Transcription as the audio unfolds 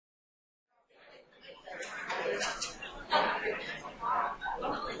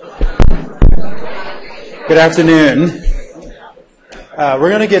Good afternoon. We're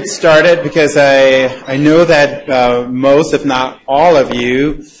going to get started because I know that most, if not all of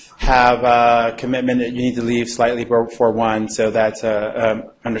you, have a commitment that you need to leave slightly before 1, so that's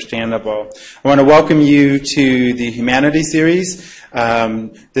understandable. I want to welcome you to the Humanities Series.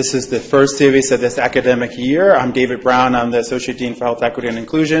 This is the first series of this academic year. I'm David Brown. I'm the Associate Dean for Health, Equity, and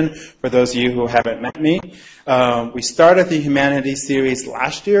Inclusion, for those of you who haven't met me. We started the Humanities Series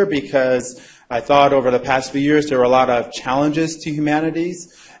last year because I thought over the past few years there were a lot of challenges to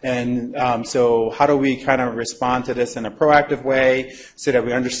humanities. And so how do we kind of respond to this in a proactive way so that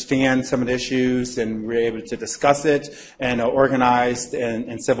we understand some of the issues and we're able to discuss it in an organized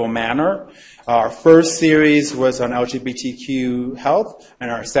and civil manner? Our first series was on LGBTQ health, and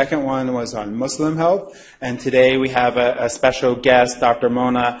our second one was on Muslim health. And today we have a special guest, Dr.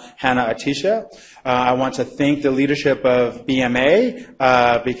 Hanna-Attisha. I want to thank the leadership of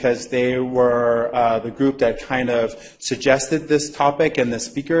BMA because they were the group that kind of suggested this topic and the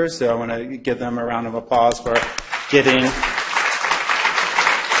speakers. So I want to give them a round of applause for getting.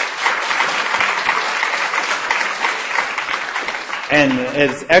 And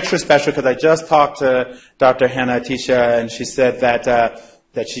it's extra special because I just talked to Dr. Hanna-Attisha, and she said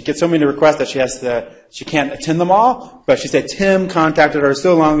that she gets so many requests that she can't attend them all, but she said Tim contacted her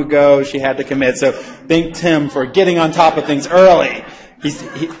so long ago she had to commit. So thank Tim for getting on top of things early.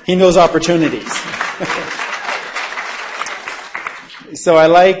 He knows opportunities. So I'd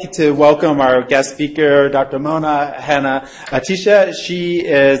like to welcome our guest speaker, Dr. Hanna-Attisha. She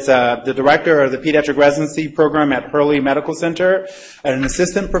is the director of the pediatric residency program at Hurley Medical Center, an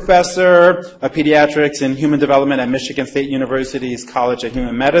assistant professor of pediatrics and human development at Michigan State University's College of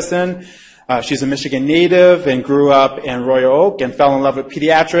Human Medicine. She's a Michigan native and grew up in Royal Oak and fell in love with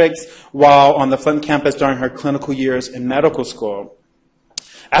pediatrics while on the Flint campus during her clinical years in medical school.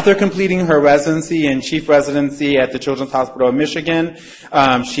 After completing her residency and chief residency at the Children's Hospital of Michigan,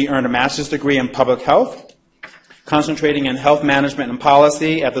 she earned a master's degree in public health, concentrating in health management and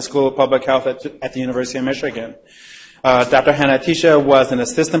policy at the School of Public Health at the University of Michigan. Dr. Hanna-Attisha was an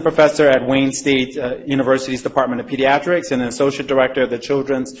assistant professor at Wayne State University's Department of Pediatrics and an associate director of the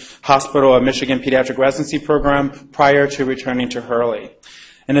Children's Hospital of Michigan Pediatric Residency Program prior to returning to Hurley.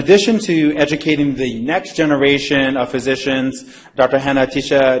 In addition to educating the next generation of physicians, Dr.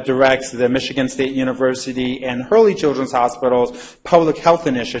 Hanna-Attisha directs the Michigan State University and Hurley Children's Hospital's Public Health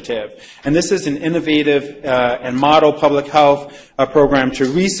Initiative. And this is an innovative and model public health program to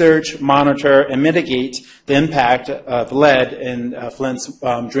research, monitor, and mitigate the impact of lead in Flint's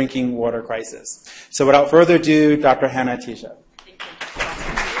drinking water crisis. So without further ado, Dr. Hanna-Attisha.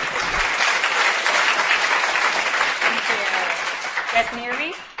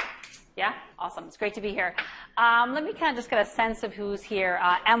 Yeah, awesome. It's great to be here. Let me kind of just get a sense of who's here.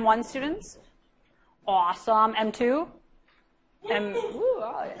 M1 students? Awesome. M2?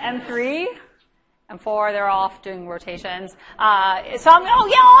 M3? M4, they're off doing rotations. Oh,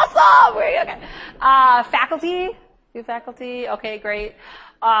 yeah, awesome! Okay. Faculty? You faculty? Okay, great.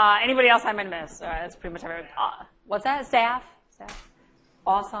 Anybody else I might miss? That's pretty much everyone. What's that? Staff?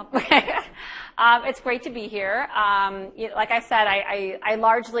 Awesome. It's great to be here. Like I said, I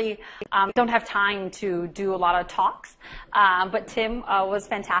largely don't have time to do a lot of talks, but Tim was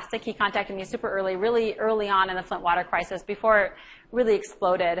fantastic. He contacted me super early, really early on in the Flint Water Crisis before it really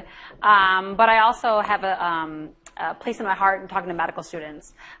exploded. But I also have a place in my heart in talking to medical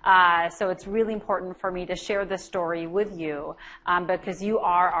students. So it's really important for me to share this story with you because you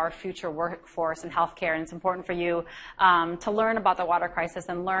are our future workforce in healthcare, and it's important for you to learn about the water crisis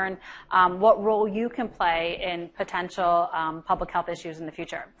and learn what role you can play in potential public health issues in the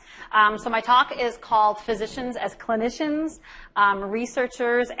future. So my talk is called Physicians as Clinicians,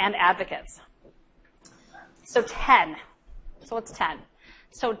 Researchers, and Advocates. So 10. So what's 10?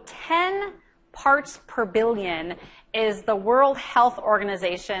 So 10 parts per billion is the World Health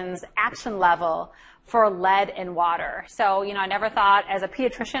Organization's action level for lead in water. So, I never thought as a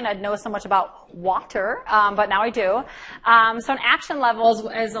pediatrician I'd know so much about water, but now I do. So an action level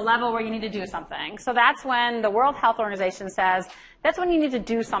is a level where you need to do something. So that's when the World Health Organization says that's when you need to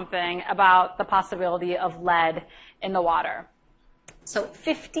do something about the possibility of lead in the water. So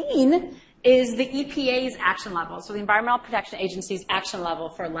 15 is the EPA's action level, so the Environmental Protection Agency's action level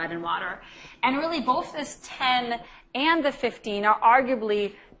for lead in water. And really both this 10 and the 15 are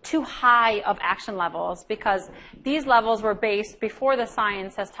arguably too high of action levels because these levels were based before the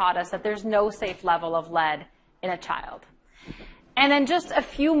science has taught us that there's no safe level of lead in a child. And then just a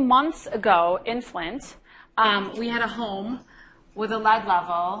few months ago in Flint, we had a home with a lead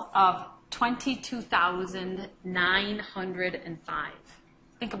level of 22,905.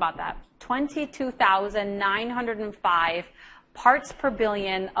 Think about that. 22,905 parts per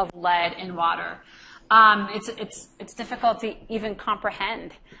billion of lead in water. It's difficult to even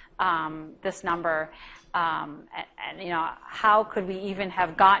comprehend this number. And, you know, how could we even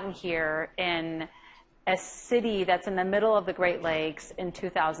have gotten here in a city that's in the middle of the Great Lakes in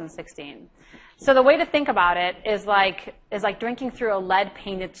 2016? So the way to think about it is like drinking through a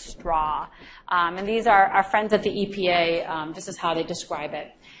lead-painted straw. And these are our friends at the EPA. This is how they describe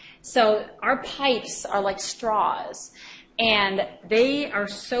it. So our pipes are like straws, and they are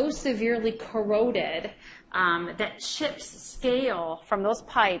so severely corroded that chips scale from those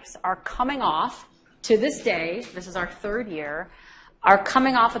pipes are coming off to this day. This is our third year, are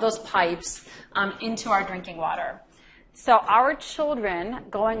coming off of those pipes into our drinking water. So our children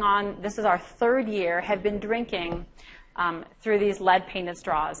going on, this is our third year, have been drinking through these lead-painted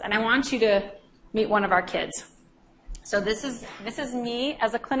straws. And I want you to meet one of our kids. So this is me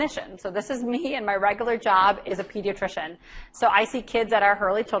as a clinician. So this is me, and my regular job is a pediatrician. So I see kids at our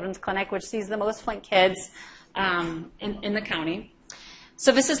Hurley Children's Clinic, which sees the most Flint kids in the county.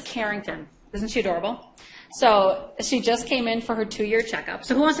 So this is Carrington. Isn't she adorable? So she just came in for her 2-year checkup.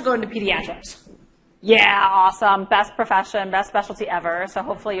 So who wants to go into pediatrics? Yeah, awesome. Best profession, best specialty ever. So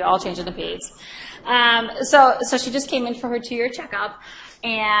hopefully you all change into peds. So she just came in for her 2-year checkup.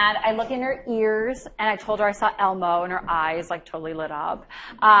 And I look in her ears, and I told her I saw Elmo, and her eyes like totally lit up.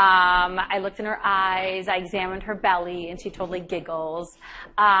 I looked in her eyes, I examined her belly, and she totally giggles.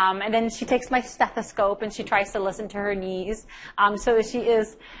 And then she takes my stethoscope, and she tries to listen to her knees. So she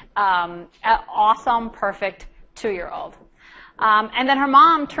is an awesome, perfect 2-year-old. And then her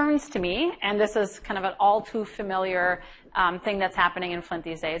mom turns to me, and this is kind of an all too familiar thing that's happening in Flint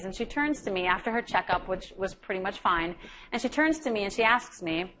these days. And she turns to me after her checkup, which was pretty much fine. And she turns to me and she asks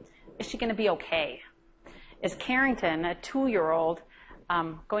me, is she going to be okay? Is Carrington, a 2-year-old,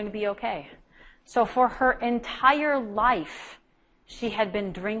 going to be okay? So for her entire life, she had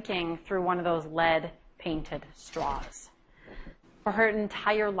been drinking through one of those lead-painted straws. For her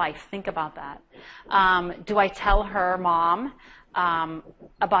entire life, think about that. Do I tell her, Mom,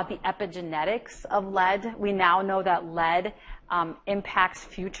 about the epigenetics of lead? We now know that lead impacts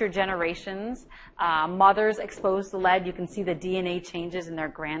future generations. Mothers exposed to lead, you can see the DNA changes in their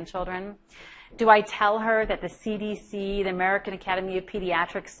grandchildren. Do I tell her that the CDC, the American Academy of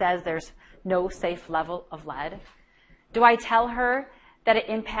Pediatrics, says there's no safe level of lead? Do I tell her that it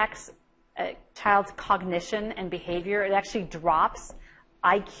impacts a child's cognition and behavior? It actually drops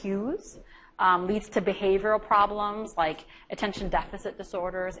IQs, leads to behavioral problems like attention deficit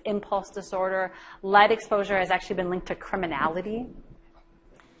disorders, impulse disorder. Lead exposure has actually been linked to criminality.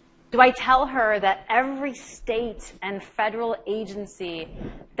 Do I tell her that every state and federal agency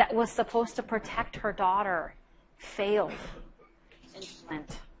that was supposed to protect her daughter failed in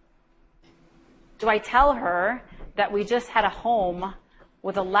Flint? Do I tell her that we just had a home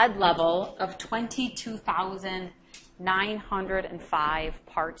with a lead level of 22,905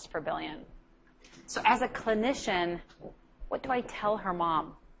 parts per billion? So as a clinician, what do I tell her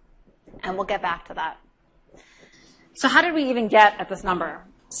mom? And we'll get back to that. So how did we even get at this number?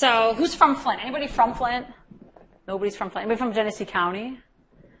 So who's from Flint? Anybody from Flint? Nobody's from Flint. Anybody from Genesee County?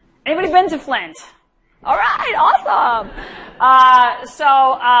 Anybody been to Flint? All right,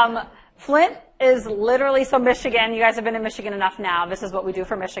 awesome. Flint is literally, so Michigan, you guys have been in Michigan enough now. This is what we do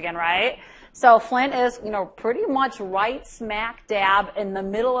for Michigan, right? So Flint is, pretty much right smack dab in the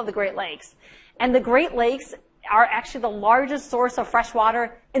middle of the Great Lakes. And the Great Lakes are actually the largest source of fresh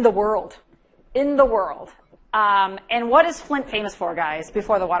water in the world. In the world. And what is Flint famous for, guys,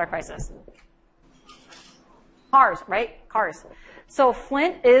 before the water crisis? Cars, right? Cars. So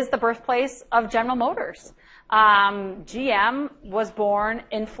Flint is the birthplace of General Motors. GM was born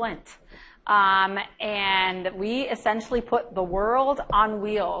in Flint. And we essentially put the world on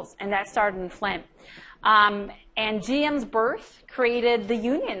wheels, and that started in Flint. And GM's birth created the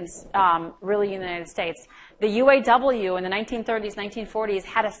unions, really, in the United States. The UAW in the 1930s, 1940s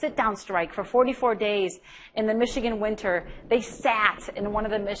had a sit-down strike for 44 days in the Michigan winter. They sat in one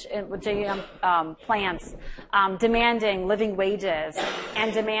of the GM plants demanding living wages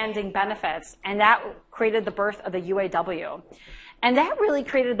and demanding benefits, and that created the birth of the UAW. And that really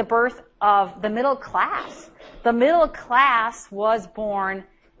created the birth of the middle class. The middle class was born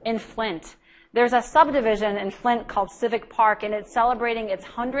in Flint. There's a subdivision in Flint called Civic Park, and it's celebrating its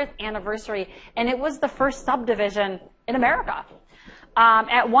 100th anniversary, and it was the first subdivision in America.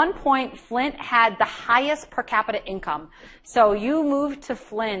 At one point, Flint had the highest per capita income. So you moved to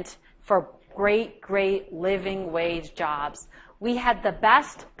Flint for great living wage jobs. We had the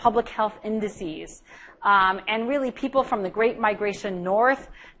best public health indices. And really, people from the Great Migration North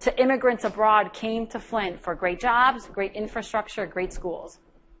to immigrants abroad came to Flint for great jobs, great infrastructure, great schools.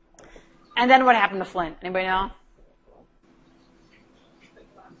 And then what happened to Flint? Anybody know?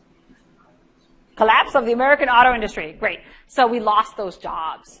 Collapse of the American auto industry. Great. So we lost those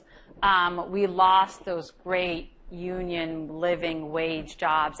jobs. We lost those great union living wage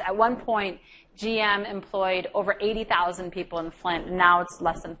jobs. At one point, GM employed over 80,000 people in Flint, and now it's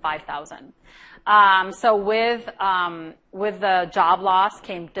less than 5,000. So with the job loss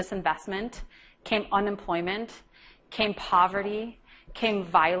came disinvestment, came unemployment, came poverty, came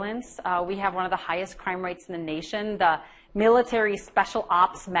violence. We have one of the highest crime rates in the nation. The military special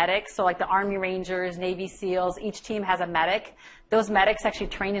ops medics, so like the Army Rangers, Navy SEALs, each team has a medic. Those medics actually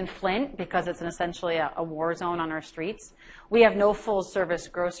train in Flint because it's essentially a war zone on our streets. We have no full-service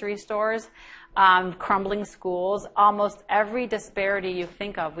grocery stores, crumbling schools. Almost every disparity you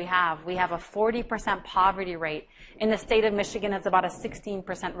think of, we have. We have a 40% poverty rate. In the state of Michigan, it's about a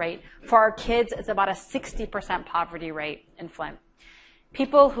 16% rate. For our kids, it's about a 60% poverty rate in Flint.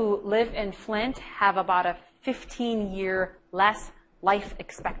 People who live in Flint have about a 15-year less life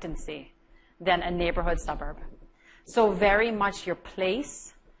expectancy than a neighborhood suburb. So very much your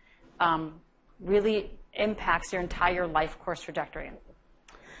place really impacts your entire life course trajectory.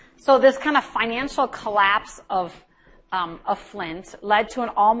 So this kind of financial collapse of Flint led to an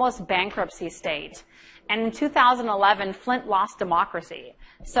almost bankruptcy state. And in 2011, Flint lost democracy.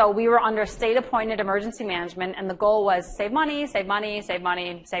 So we were under state-appointed emergency management, and the goal was save money, save money, save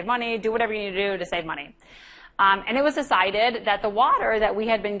money, save money, do whatever you need to do to save money. And it was decided that the water that we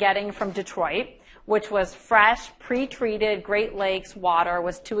had been getting from Detroit, which was fresh, pre-treated Great Lakes water,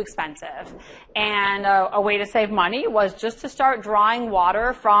 was too expensive. And a way to save money was just to start drawing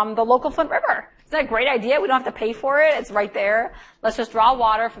water from the local Flint River. Isn't that a great idea? We don't have to pay for it. It's right there. Let's just draw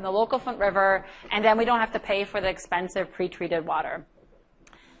water from the local Flint River, and then we don't have to pay for the expensive pre-treated water.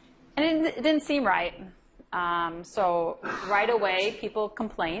 And it didn't seem right. So right away, people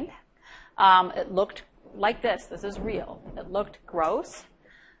complained. It looked like this. This is real. It looked gross.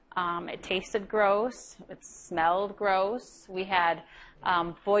 It tasted gross. It smelled gross. We had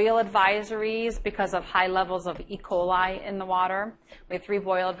boil advisories because of high levels of E. coli in the water. We had 3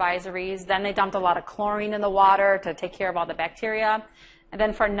 boil advisories. Then they dumped a lot of chlorine in the water to take care of all the bacteria. And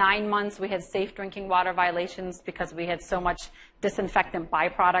then for 9 months, we had safe drinking water violations because we had so much disinfectant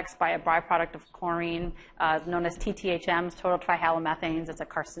byproducts by a byproduct of chlorine, known as TTHMs, total trihalomethanes. It's a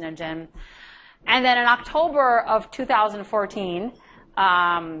carcinogen. And then in October of 2014,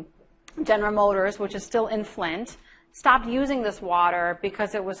 General Motors, which is still in Flint, stopped using this water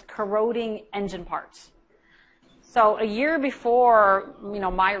because it was corroding engine parts. So a year before,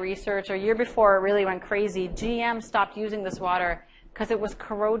 my research, or a year before it really went crazy, GM stopped using this water because it was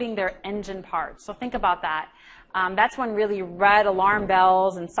corroding their engine parts. So think about that. That's when really red alarm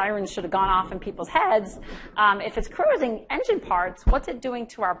bells and sirens should have gone off in people's heads. If it's corroding engine parts, what's it doing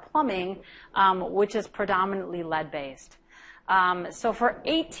to our plumbing, which is predominantly lead-based? So for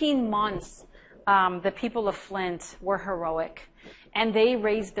 18 months, the people of Flint were heroic, and they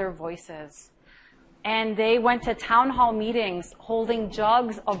raised their voices. And they went to town hall meetings holding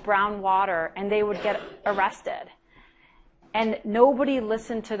jugs of brown water, and they would get arrested. And nobody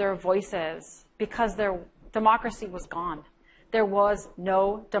listened to their voices because their democracy was gone. There was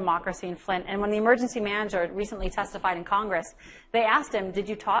no democracy in Flint. And when the emergency manager recently testified in Congress, they asked him, did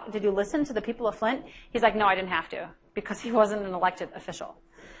you listen to the people of Flint? He's like, no, I didn't have to, because he wasn't an elected official.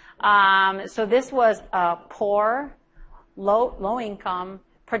 So this was a poor, low income,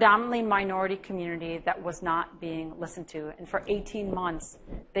 predominantly minority community that was not being listened to. And for 18 months,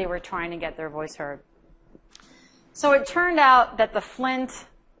 they were trying to get their voice heard. So it turned out that the Flint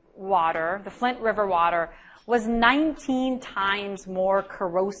water, the Flint River water, was 19 times more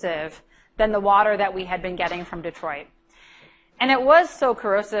corrosive than the water that we had been getting from Detroit. And it was so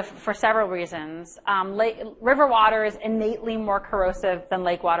corrosive for several reasons. River water is innately more corrosive than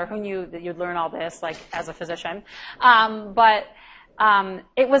lake water. Who knew that you'd learn all this, as a physician? But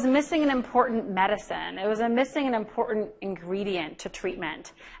it was missing an important medicine. It was missing an important ingredient to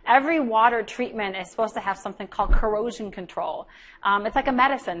treatment. Every water treatment is supposed to have something called corrosion control. It's like a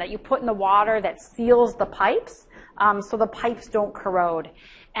medicine that you put in the water that seals the pipes so the pipes don't corrode.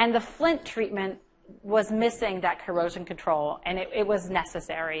 And the Flint treatment was missing that corrosion control, and it was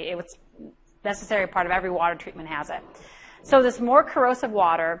necessary. It was necessary part of every water treatment has it. So this more corrosive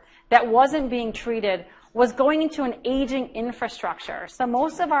water that wasn't being treated was going into an aging infrastructure. So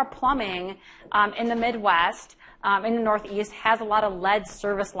most of our plumbing in the Midwest in the Northeast has a lot of lead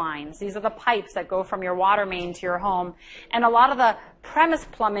service lines. These are the pipes that go from your water main to your home. And a lot of the premise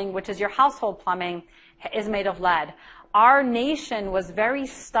plumbing, which is your household plumbing, is made of lead. Our nation was very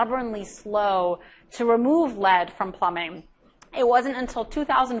stubbornly slow to remove lead from plumbing. It wasn't until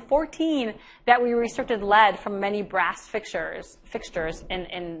 2014 that we restricted lead from many brass fixtures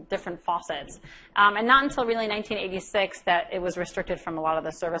in different faucets. And not until really 1986 that it was restricted from a lot of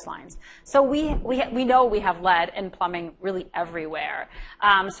the service lines. So we know we have lead in plumbing really everywhere.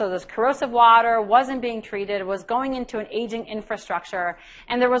 So this corrosive water wasn't being treated, it was going into an aging infrastructure.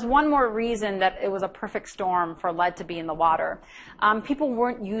 And there was one more reason that it was a perfect storm for lead to be in the water. People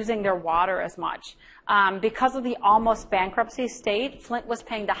weren't using their water as much. Because of the almost bankruptcy state, Flint was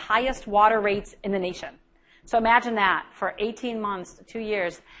paying the highest water rates in the nation. So imagine that. For 18 months, 2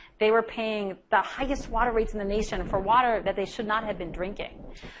 years, they were paying the highest water rates in the nation for water that they should not have been drinking.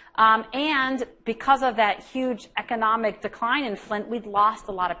 And because of that huge economic decline in Flint, we'd lost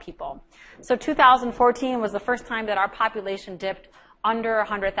a lot of people. So 2014 was the first time that our population dipped under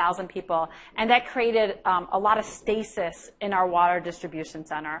 100,000 people, and that created a lot of stasis in our water distribution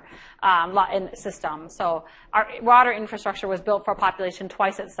center system. So our water infrastructure was built for a population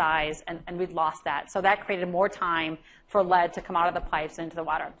twice its size, and we'd lost that. So that created more time for lead to come out of the pipes into the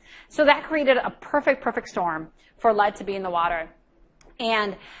water. So that created a perfect storm for lead to be in the water.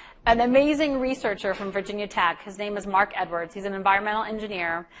 And an amazing researcher from Virginia Tech, his name is Mark Edwards. He's an environmental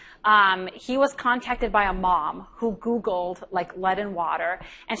engineer. He was contacted by a mom who Googled like lead in water,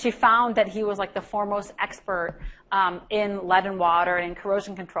 and she found that he was like the foremost expert in lead in water and in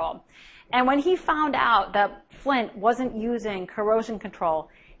corrosion control. And when he found out that Flint wasn't using corrosion control,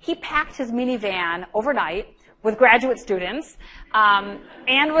 he packed his minivan overnight with graduate students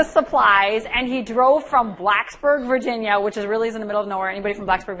and with supplies, and he drove from Blacksburg, Virginia, which is really in the middle of nowhere. Anybody from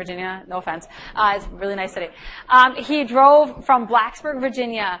Blacksburg, Virginia? No offense. It's a really nice city. He drove from Blacksburg,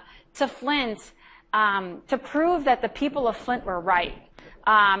 Virginia to Flint to prove that the people of Flint were right.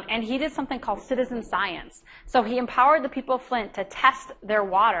 And he did something called citizen science. So he empowered the people of Flint to test their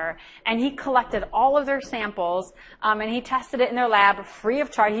water, and he collected all of their samples, and he tested it in their lab free of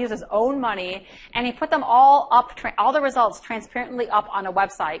charge. He used his own money, and he put them all up, all the results transparently up on a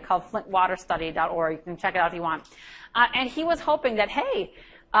website called flintwaterstudy.org. You can check it out if you want. And he was hoping that, hey,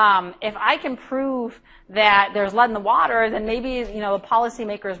 if I can prove that there's lead in the water, then maybe, the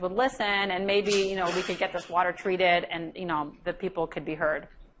policymakers would listen, and maybe, we could get this water treated, and, the people could be heard.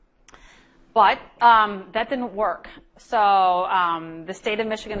 But that didn't work. So the state of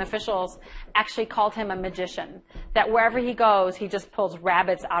Michigan officials actually called him a magician, that wherever he goes, he just pulls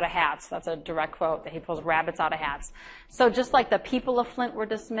rabbits out of hats. That's a direct quote, that he pulls rabbits out of hats. So just like the people of Flint were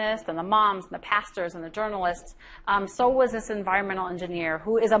dismissed, and the moms, and the pastors, and the journalists, so was this environmental engineer,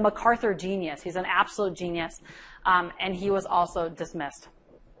 who is a MacArthur genius. He's an absolute genius, and he was also dismissed.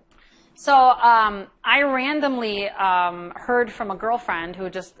 So I randomly heard from a girlfriend who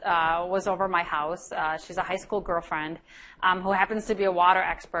just was over my house. She's a high school girlfriend who happens to be a water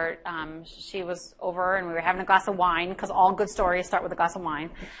expert. She was over, and we were having a glass of wine, because all good stories start with a glass of wine.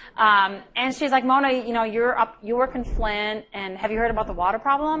 And she's like, Mona, you work in Flint, and have you heard about the water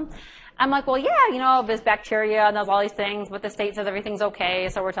problem? I'm like, well, yeah, there's bacteria and there's all these things, but the state says everything's okay,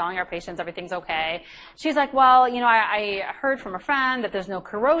 so we're telling our patients everything's okay. She's like, well, I heard from a friend that there's no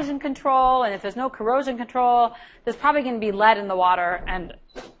corrosion control, and if there's no corrosion control, there's probably going to be lead in the water. And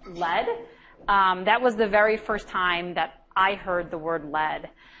lead? That was the very first time that I heard the word lead.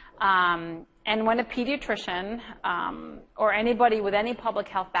 And when a pediatrician or anybody with any public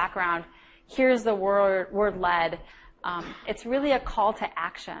health background hears the word lead, it's really a call to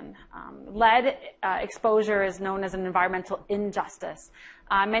action. Lead exposure is known as an environmental injustice.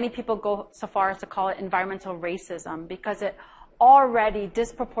 Many people go so far as to call it environmental racism, because it already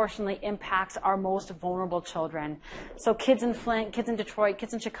disproportionately impacts our most vulnerable children. So kids in Flint, kids in Detroit,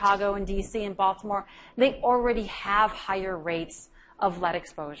 kids in Chicago and DC and Baltimore, they already have higher rates of lead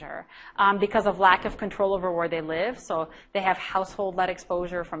exposure because of lack of control over where they live. So they have household lead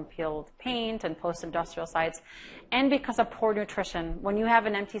exposure from peeled paint and post-industrial sites, and because of poor nutrition. When you have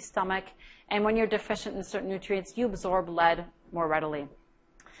an empty stomach and when you're deficient in certain nutrients, you absorb lead more readily.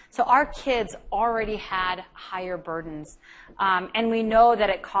 So our kids already had higher burdens, and we know that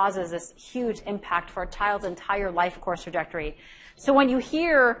it causes this huge impact for a child's entire life course trajectory. So when you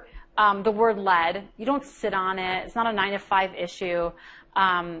hear the word lead, you don't sit on it. It's not a 9-to-5 issue.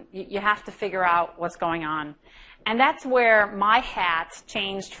 You have to figure out what's going on. And that's where my hat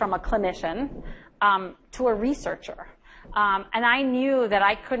changed from a clinician to a researcher. And I knew that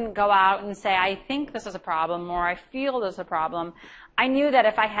I couldn't go out and say, I think this is a problem, or I feel this is a problem. I knew that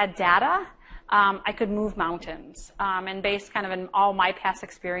if I had data, I could move mountains. And based kind of in all my past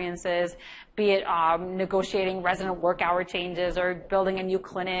experiences, be it negotiating resident work hour changes or building a new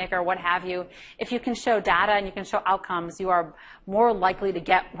clinic or what have you, if you can show data and you can show outcomes, you are more likely to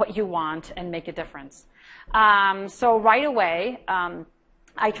get what you want and make a difference. So right away,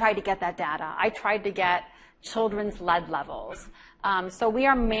 I tried to get that data. I tried to get children's lead levels. So we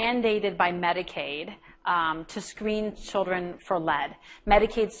are mandated by Medicaid to screen children for lead.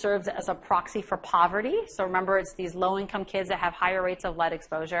 Medicaid serves as a proxy for poverty. So remember, it's these low-income kids that have higher rates of lead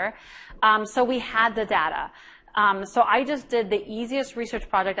exposure. So we had the data. So I just did the easiest research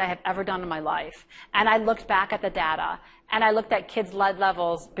project I have ever done in my life. And I looked back at the data. And I looked at kids' lead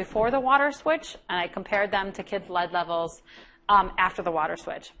levels before the water switch, and I compared them to kids' lead levels after the water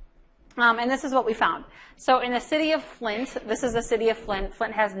switch. And this is what we found. So in the city of Flint, this is the city of Flint.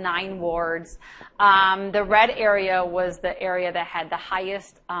 Flint has 9 wards. The red area was the area that had the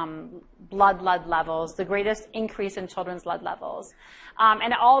highest blood lead levels, the greatest increase in children's lead levels.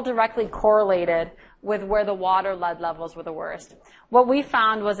 And it all directly correlated with where the water lead levels were the worst. What we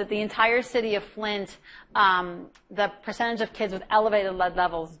found was that the entire city of Flint, the percentage of kids with elevated lead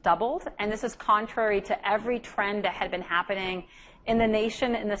levels doubled. And this is contrary to every trend that had been happening in the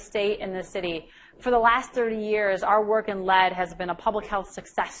nation, in the state, in the city. For the last 30 years, our work in lead has been a public health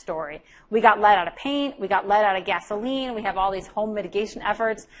success story. We got lead out of paint, we got lead out of gasoline, we have all these home mitigation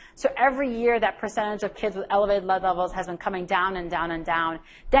efforts. So every year, that percentage of kids with elevated lead levels has been coming down and down and down.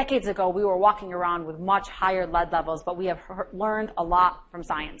 Decades ago, we were walking around with much higher lead levels, but we have learned a lot from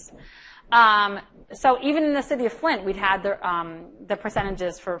science. So even in the city of Flint, we'd had the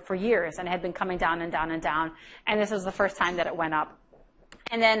percentages for years, and it had been coming down and down and down. And this was the first time that it went up.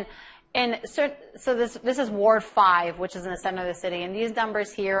 And then, so this is Ward 5, which is in the center of the city. And these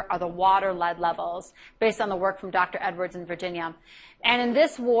numbers here are the water lead levels based on the work from Dr. Edwards in Virginia. And in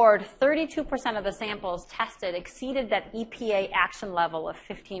this ward, 32% of the samples tested exceeded that EPA action level of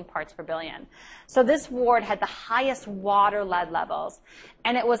 15 parts per billion. So this ward had the highest water lead levels.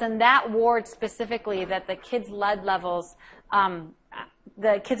 And it was in that ward specifically that the kids' lead levels,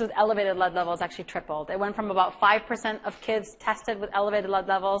 the kids with elevated lead levels actually tripled. It went from about 5% of kids tested with elevated lead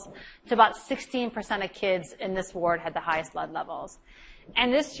levels to about 16% of kids in this ward had the highest lead levels.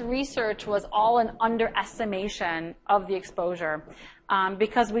 And this research was all an underestimation of the exposure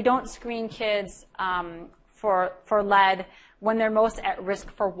because we don't screen kids for lead when they're most at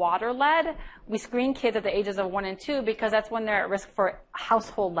risk for water lead. We screen kids at the ages of 1 and 2 because that's when they're at risk for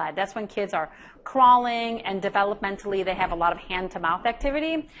household lead. That's when kids are crawling and developmentally they have a lot of hand-to-mouth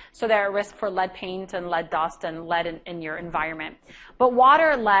activity. So they're at risk for lead paint and lead dust and lead in your environment. But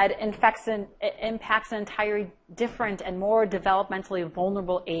water lead impacts an entirely different and more developmentally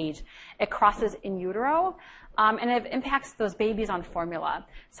vulnerable age. It crosses in utero. And it impacts those babies on formula.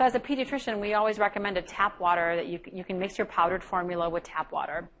 So as a pediatrician, we always recommend a tap water that you can mix your powdered formula with tap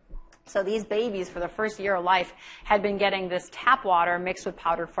water. So these babies, for the first year of life, had been getting this tap water mixed with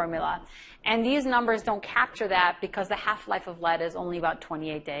powdered formula. And these numbers don't capture that because the half-life of lead is only about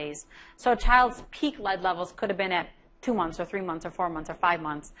 28 days. So a child's peak lead levels could have been at 2 months or 3 months or 4 months or 5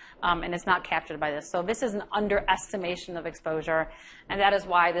 months, and it's not captured by this. So this is an underestimation of exposure, and that is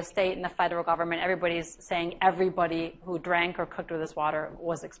why the state and the federal government, everybody's saying everybody who drank or cooked with this water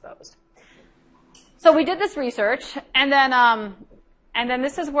was exposed. So we did this research, and then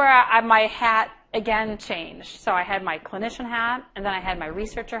this is where my hat again changed. So I had my clinician hat, and then I had my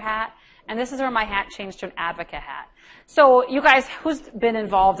researcher hat, and this is where my hat changed to an advocate hat. So you guys, who's been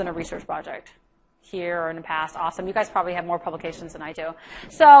involved in a research project? Here or in the past? Awesome. You guys probably have more publications than I do.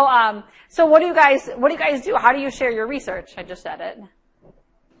 So, so what do you guys do? How do you share your research? I just said it.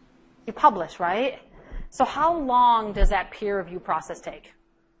 You publish, right? So how long does that peer review process take?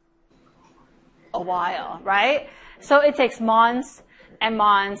 A while, right? So it takes months and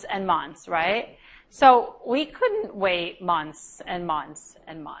months and months, right? So we couldn't wait months and months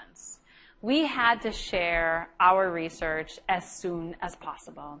and months. We had to share our research as soon as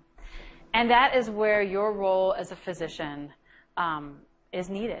possible. And that is where your role as a physician is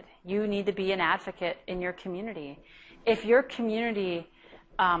needed. You need to be an advocate in your community. If your community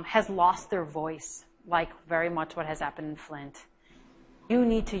has lost their voice, like very much what has happened in Flint, you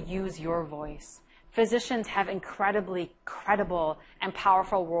need to use your voice. Physicians have incredibly credible and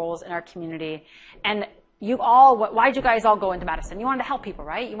powerful roles in our community. And why'd you guys all go into medicine? You wanted to help people,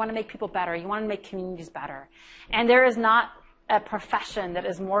 right? You want to make people better. You want to make communities better. And there is not a profession that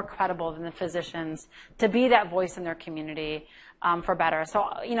is more credible than the physicians to be that voice in their community. for better. So,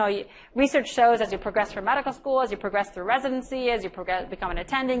 research shows as you progress through medical school, as you progress through residency, as you become an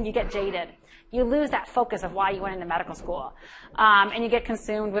attending, you get jaded. You lose that focus of why you went into medical school. And you get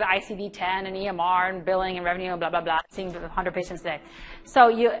consumed with ICD-10 and EMR and billing and revenue and blah, blah, blah, seeing 100 patients a day. So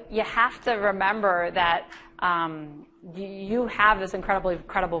you have to remember that you have this incredibly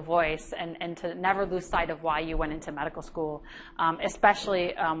credible voice, and to never lose sight of why you went into medical school,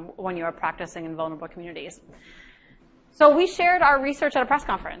 especially when you are practicing in vulnerable communities. So we shared our research at a press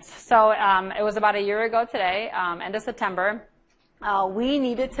conference. So it was about a year ago today, end of September. We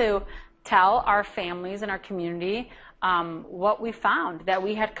needed to tell our families and our community what we found, that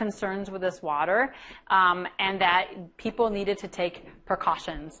we had concerns with this water, and that people needed to take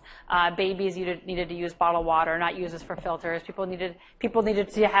precautions. Babies needed to use bottled water, not use this for filters. People needed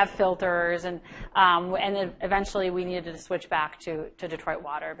to have filters, and then eventually we needed to switch back to Detroit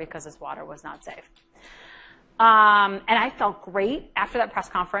water because this water was not safe. And I felt great after that press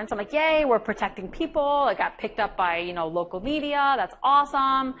conference. I'm like, yay, we're protecting people. I got picked up by, local media. That's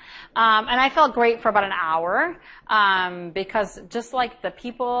awesome. And I felt great for about an hour, because just like the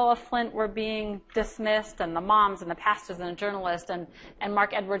people of Flint were being dismissed, and the moms and the pastors and the journalists and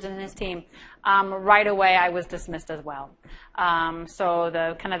Mark Edwards and his team, right away I was dismissed as well. So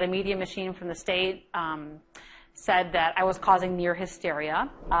the media machine from the state, said that I was causing near hysteria,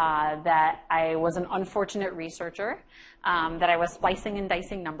 that I was an unfortunate researcher, that I was splicing and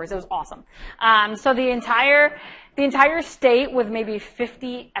dicing numbers. It was awesome. So the entire state, with maybe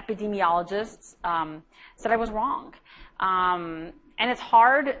 50 epidemiologists, said I was wrong. And it's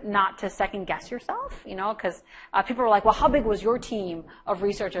hard not to second guess yourself, because people were like, well, how big was your team of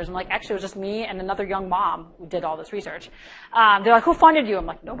researchers? I'm like, actually, it was just me and another young mom who did all this research. They're like, who funded you? I'm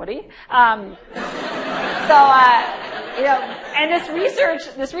like, nobody. And this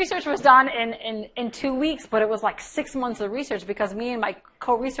research was done in 2 weeks, but it was like 6 months of research, because me and my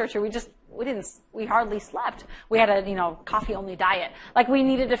co-researcher, we hardly slept. We had a, coffee only diet. Like, we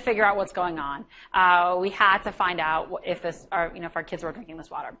needed to figure out what's going on. We had to find out if if our kids were drinking this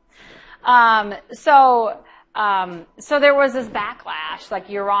water. So there was this backlash, like,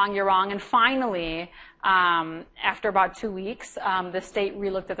 you're wrong. And finally, after about 2 weeks, the state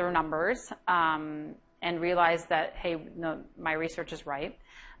relooked at their numbers, and realized that, hey, no, my research is right.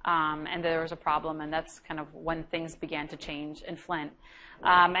 And there was a problem, and that's kind of when things began to change in Flint.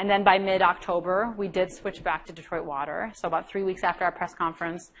 And then by mid-October, we did switch back to Detroit water. So about 3 weeks after our press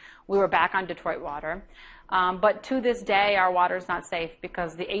conference, we were back on Detroit water. But to this day, our water is not safe,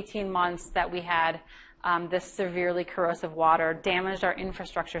 because the 18 months that we had this severely corrosive water damaged our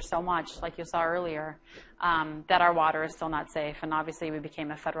infrastructure so much, like you saw earlier, that our water is still not safe. And obviously, we became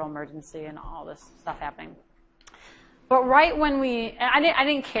a federal emergency and all this stuff happening. But right when I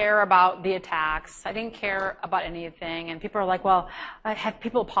didn't care about the attacks. I didn't care about anything. And people are like, well, have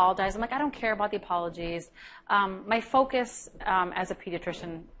people apologized? I'm like, I don't care about the apologies. My focus as a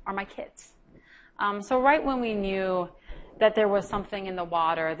pediatrician are my kids. So right when we knew that there was something in the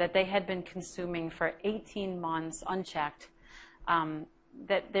water that they had been consuming for 18 months unchecked,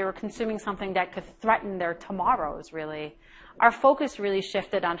 that they were consuming something that could threaten their tomorrows, really, our focus really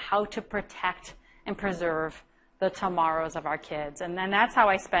shifted on how to protect and preserve the tomorrows of our kids. And then that's how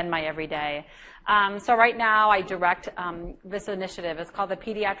I spend my everyday. So right now I direct this initiative. It's called the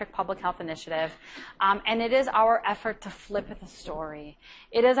Pediatric Public Health Initiative. And it is our effort to flip the story.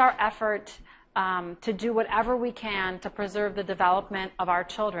 It is our effort to do whatever we can to preserve the development of our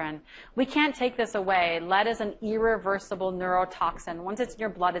children. We can't take this away. Lead is an irreversible neurotoxin. Once it's in your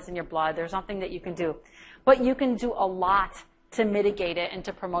blood, it's in your blood. There's nothing that you can do. But you can do a lot to mitigate it and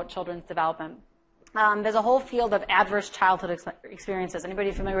to promote children's development. There's a whole field of adverse childhood experiences.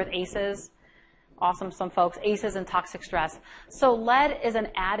 Anybody familiar with ACEs? Awesome, some folks. ACEs and toxic stress. So lead is an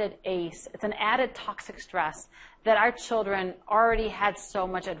added ACE. It's an added toxic stress that our children already had so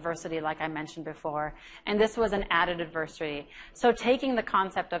much adversity, like I mentioned before. And this was an added adversity. So taking the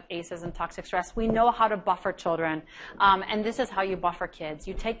concept of ACEs and toxic stress, we know how to buffer children. And this is how you buffer kids.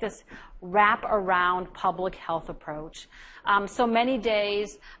 You take this wrap-around public health approach. So many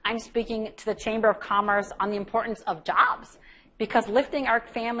days, I'm speaking to the Chamber of Commerce on the importance of jobs, because lifting our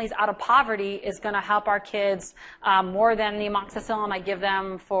families out of poverty is going to help our kids more than the amoxicillin I give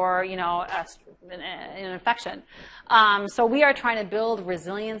them for, an infection. So we are trying to build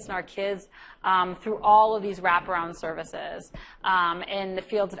resilience in our kids through all of these wraparound services in the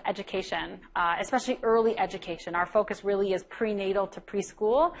fields of education, especially early education. Our focus really is prenatal to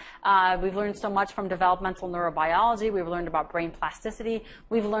preschool. We've learned so much from developmental neurobiology. We've learned about brain plasticity.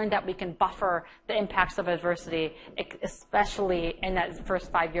 We've learned that we can buffer the impacts of adversity, especially in that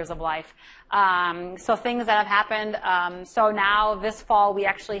first 5 years of life. So things that have happened. So now this fall, we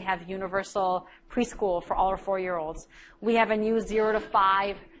actually have universal preschool for all our 4-year-olds. We have a new 0 to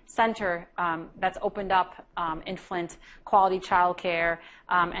 5 center that's opened up in Flint, quality childcare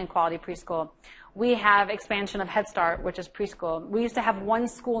and quality preschool. We have expansion of Head Start, which is preschool. We used to have one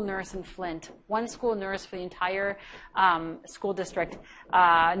school nurse in Flint, one school nurse for the entire school district.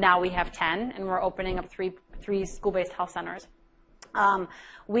 Now we have 10, and we're opening up three school-based health centers.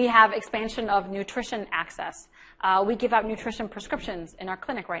 We have expansion of nutrition access. We give out nutrition prescriptions in our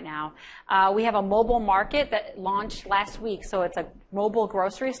clinic right now. We have a mobile market that launched last week. So it's a mobile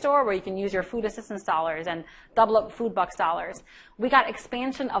grocery store where you can use your food assistance dollars and double up food bucks dollars. We got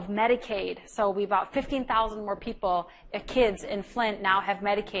expansion of Medicaid. So we about 15,000 more people, kids in Flint now have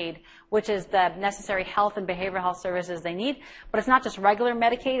Medicaid, which is the necessary health and behavioral health services they need. But it's not just regular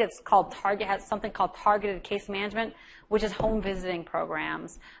Medicaid. It's called has something called targeted case management, which is home visiting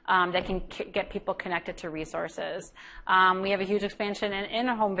programs that can get people connected to resources. We have a huge expansion in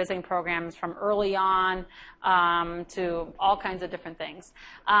home visiting programs from early on to all kinds of different things.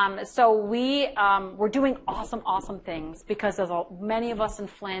 So we're doing awesome things because there's many of us in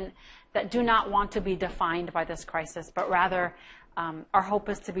Flint that do not want to be defined by this crisis, but rather our hope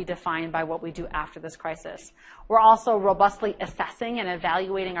is to be defined by what we do after this crisis. We're also robustly assessing and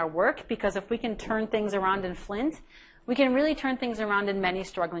evaluating our work because if we can turn things around in Flint, we can really turn things around in many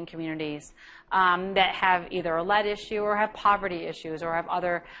struggling communities that have either a lead issue or have poverty issues or have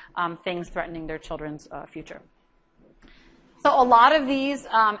other things threatening their children's future. So a lot of these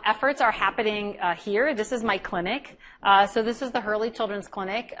efforts are happening here. This is my clinic. So this is the Hurley Children's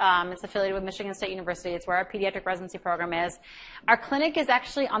Clinic. It's affiliated with Michigan State University. It's where our pediatric residency program is. Our clinic is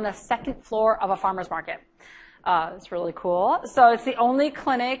actually on the second floor of a farmer's market. It's really cool. So it's the only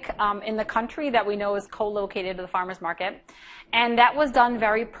clinic in the country that we know is co-located to the farmer's market. And that was done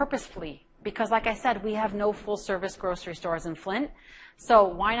very purposefully because, like I said, we have no full-service grocery stores in Flint. So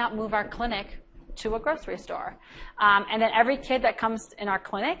why not move our clinic to a grocery store? And then every kid that comes in our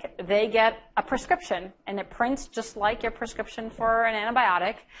clinic, they get a prescription. And it prints just like your prescription for an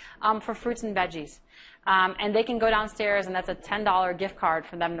antibiotic for fruits and veggies. And they can go downstairs, and that's a $10 gift card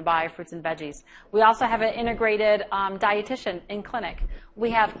for them to buy fruits and veggies. We also have an integrated dietitian in clinic.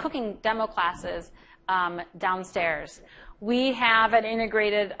 We have cooking demo classes downstairs. We have an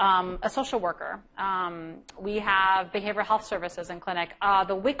integrated a social worker. We have behavioral health services in clinic.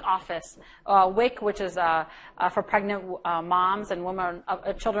 The WIC office, WIC, which is for pregnant moms and women,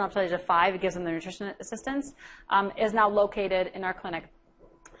 children up to the age of 5, it gives them the nutrition assistance, is now located in our clinic.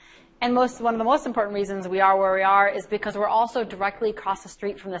 And one of the most important reasons we are where we are is because we're also directly across the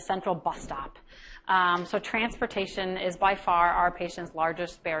street from the central bus stop. So transportation is by far our patients'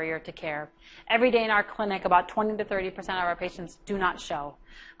 largest barrier to care. Every day in our clinic, about 20 to 30% of our patients do not show.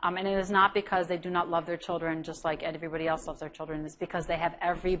 And it is not because they do not love their children just like everybody else loves their children. It's because they have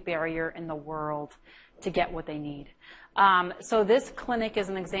every barrier in the world to get what they need. So this clinic is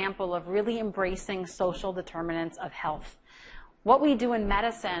an example of really embracing social determinants of health. What we do in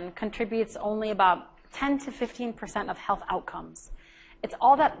medicine contributes only about 10 to 15% of health outcomes. It's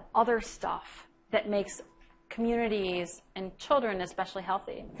all that other stuff that makes communities and children especially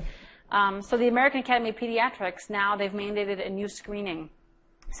healthy. So the American Academy of Pediatrics, now they've mandated a new screening.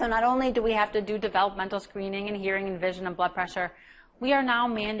 So not only do we have to do developmental screening and hearing and vision and blood pressure, we are now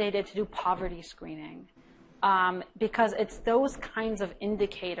mandated to do poverty screening. Because it's those kinds of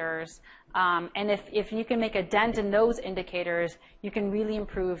indicators, and if you can make a dent in those indicators, you can really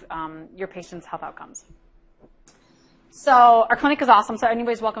improve your patient's health outcomes. So our clinic is awesome, so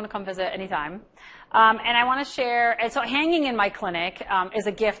anybody's welcome to come visit anytime. And I want to share, and so hanging in my clinic is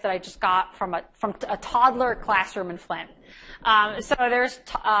a gift that I just got from a toddler classroom in Flint. So there's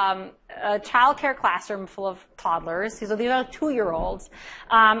a child care classroom full of toddlers. So these are 2-year-olds.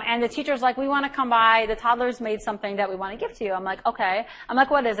 And the teacher's like, we want to come by. The toddlers made something that we want to give to you. I'm like, okay. I'm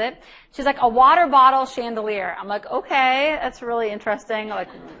like, what is it? She's like, a water bottle chandelier. I'm like, okay, that's really interesting. Like,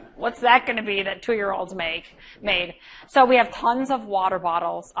 what's that going to be that 2-year-olds made? So we have tons of water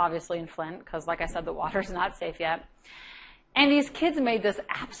bottles, obviously, in Flint, because like I said, the water's not safe yet. And these kids made this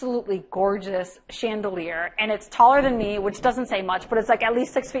absolutely gorgeous chandelier, and it's taller than me, which doesn't say much, but it's like at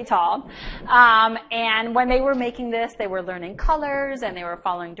least 6 feet tall. And when they were making this, they were learning colors, and they were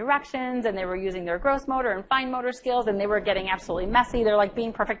following directions, and they were using their gross motor and fine motor skills, and they were getting absolutely messy. They're like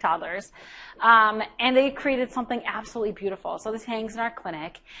being perfect toddlers. And they created something absolutely beautiful. So this hangs in our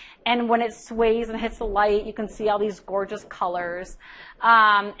clinic, and when it sways and hits the light, you can see all these gorgeous colors.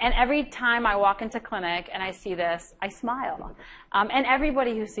 And every time I walk into clinic and I see this, I smile. And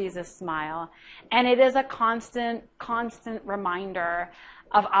everybody who sees this smile. And it is a constant reminder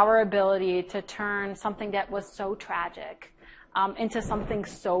of our ability to turn something that was so tragic into something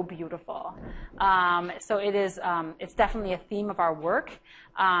so beautiful. So it is, it's definitely a theme of our work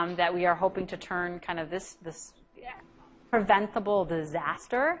that we are hoping to turn kind of this preventable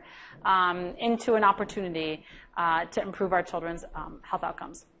disaster into an opportunity to improve our children's health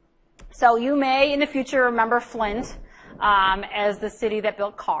outcomes. So you may, in the future, remember Flint as the city that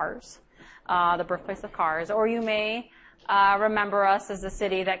built cars, the birthplace of cars, or you may remember us as the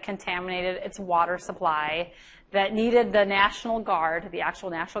city that contaminated its water supply, that needed the National Guard, the actual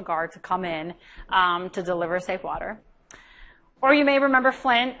National Guard, to come in to deliver safe water. Or you may remember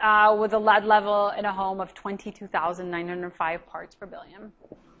Flint with a lead level in a home of 22,905 parts per billion.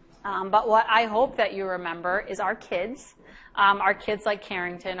 But what I hope that you remember is our kids like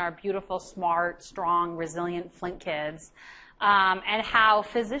Carrington, our beautiful, smart, strong, resilient Flint kids, and how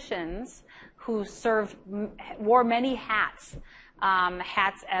physicians who wore many hats,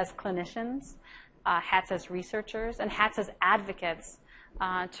 hats as clinicians, hats as researchers, and hats as advocates,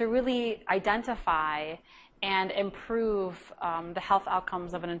 to really identify and improve the health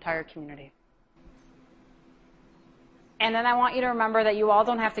outcomes of an entire community. And then I want you to remember that you all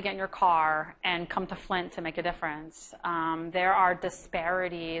don't have to get in your car and come to Flint to make a difference. There are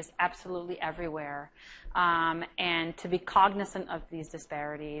disparities absolutely everywhere. And to be cognizant of these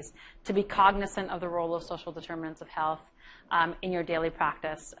disparities, to be cognizant of the role of social determinants of health in your daily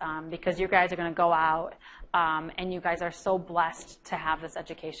practice, because you guys are going to go out and you guys are so blessed to have this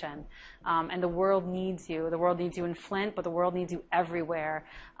education. And the world needs you. The world needs you in Flint, but the world needs you everywhere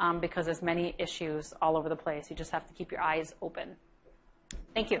because there's many issues all over the place. You just have to keep your eyes open.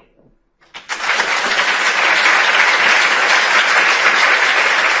 Thank you.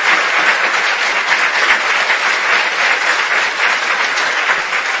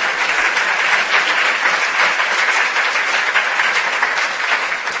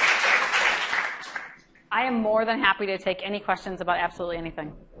 I am more than happy to take any questions about absolutely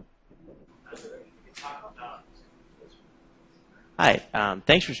anything. Hi,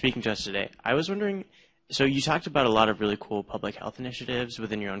 thanks for speaking to us today. I was wondering, so you talked about a lot of really cool public health initiatives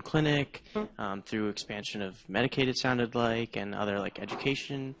within your own clinic, through expansion of Medicaid, it sounded like, and other like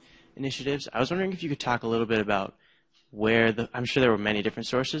education initiatives. I was wondering if you could talk a little bit about where I'm sure there were many different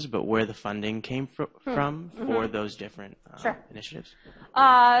sources, but where the funding came from for those different initiatives.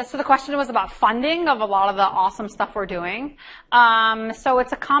 So the question was about funding of a lot of the awesome stuff we're doing. So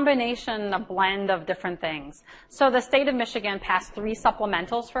it's a combination, a blend of different things. So the state of Michigan passed 3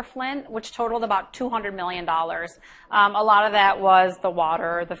 supplementals for Flint, which totaled about $200 million. A lot of that was the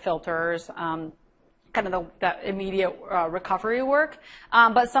water, the filters, kind of the immediate recovery work,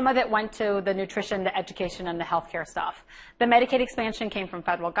 but some of it went to the nutrition, the education, and the healthcare stuff. The Medicaid expansion came from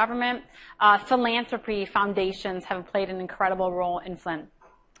federal government. Philanthropy foundations have played an incredible role in Flint.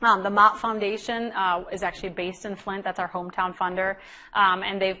 The Mott Foundation is actually based in Flint. That's our hometown funder,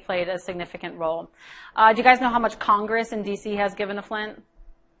 and they've played a significant role. Do you guys know how much Congress in D.C. has given to Flint?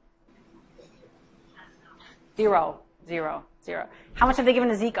 Zero. How much have they given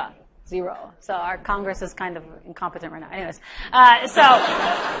to Zika? 0. So our Congress is kind of incompetent right now. Anyways,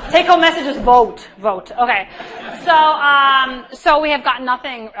 so take-home message is vote. Okay. So we have gotten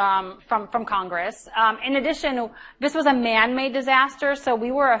nothing from Congress. In addition, this was a man-made disaster, so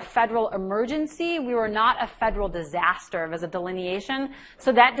we were a federal emergency. We were not a federal disaster as a delineation,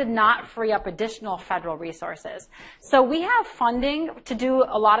 so that did not free up additional federal resources. So we have funding to do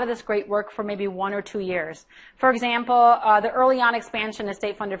a lot of this great work for maybe 1 or 2 years. For example, the early on expansion is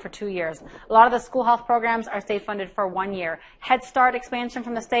state funded for 2 years. A lot of the school health programs are state funded for 1 year. Head Start expansion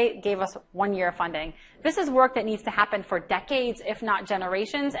from the state gave us 1 year funding. This is work that needs to happen for decades, if not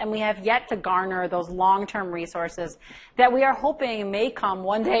generations, and we have yet to garner those long-term resources that we are hoping may come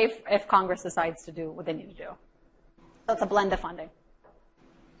one day if Congress decides to do what they need to do. So it's a blend of funding.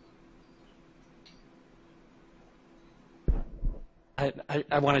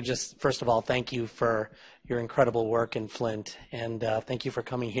 I want to just, first of all, thank you for your incredible work in Flint, and thank you for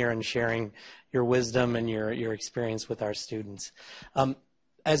coming here and sharing your wisdom and your experience with our students.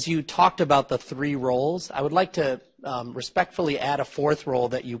 as you talked about the 3 roles, I would like to respectfully add a 4th role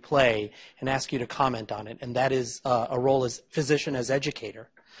that you play and ask you to comment on it, and that is a role as physician as educator.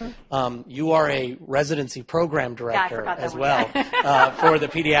 You are a residency program director as well for the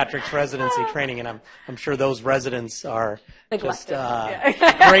pediatrics residency training, and I'm sure those residents are just great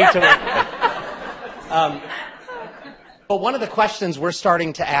to work with. But one of the questions we're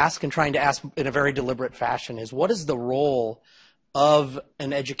starting to ask and trying to ask in a very deliberate fashion is, what is the role of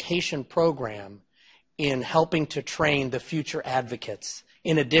an education program in helping to train the future advocates,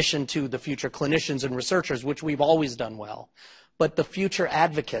 in addition to the future clinicians and researchers, which we've always done well, but the future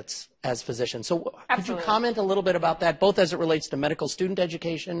advocates as physicians? So could you comment a little bit about that, both as it relates to medical student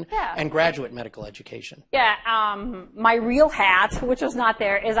education and graduate medical education? Yeah, my real hat, which was not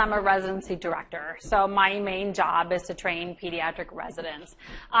there, is I'm a residency director. So my main job is to train pediatric residents.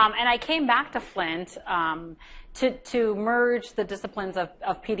 And I came back to Flint to merge the disciplines of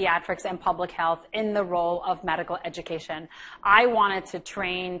pediatrics and public health in the role of medical education. I wanted to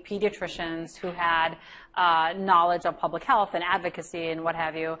train pediatricians who had knowledge of public health and advocacy and what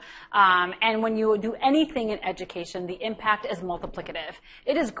have you. And when you do anything in education, the impact is multiplicative.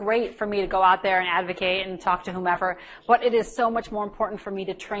 It is great for me to go out there and advocate and talk to whomever, but it is so much more important for me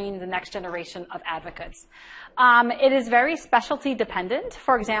to train the next generation of advocates. It is very specialty dependent.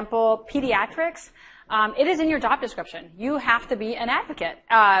 For example, pediatrics, it is in your job description. You have to be an advocate.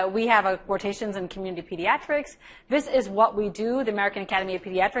 We have rotations in community pediatrics. This is what we do. The American Academy of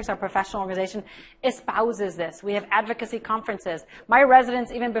Pediatrics, our professional organization, espouses this. We have advocacy conferences. My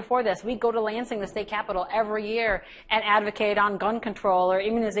residents, even before this, we go to Lansing, the state capital, every year and advocate on gun control or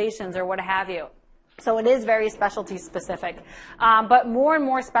immunizations or what have you. So it is very specialty specific. But more and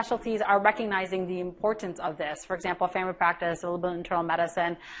more specialties are recognizing the importance of this. For example, family practice, a little bit of internal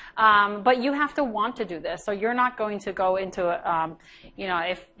medicine. But you have to want to do this. So you're not going to go into,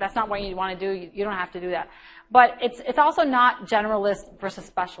 if that's not what you want to do, you don't have to do that. But it's also not generalist versus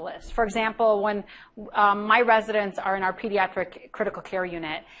specialist. For example, when my residents are in our pediatric critical care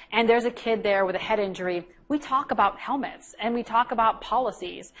unit, and there's a kid there with a head injury, we talk about helmets, and we talk about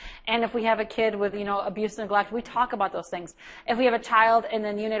policies. And if we have a kid with, abuse and neglect, we talk about those things. If we have a child in the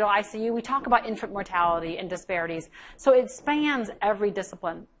neonatal ICU, we talk about infant mortality and disparities. So it spans every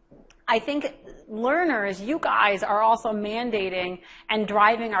discipline. I think learners, you guys, are also mandating and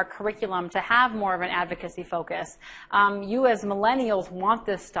driving our curriculum to have more of an advocacy focus. You as millennials want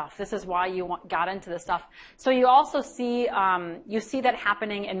this stuff. This is why you got into this stuff. So you also see, that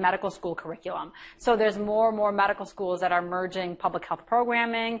happening in medical school curriculum. So there's more and more medical schools that are merging public health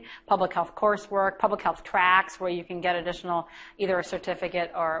programming, public health coursework, public health tracks where you can get additional, either a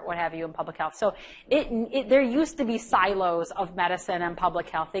certificate or what have you in public health. So there used to be silos of medicine and public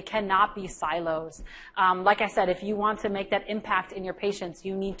health. They cannot be silos. Like I said, if you want to make that impact in your patients,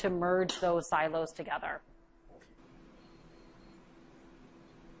 you need to merge those silos together.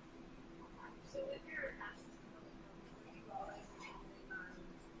 So if you're asked to you all like planning on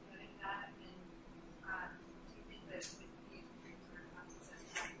doing that, and do you think that with the experience or concept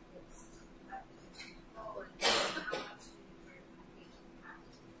that is role, and how much do your patient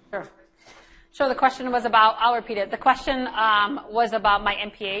have? Sure. So the question was about, I'll repeat it. The question was about my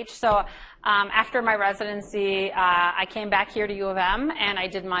MPH. So after my residency, I came back here to U of M, and I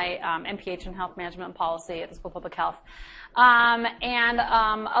did my MPH in health management and policy at the School of Public Health.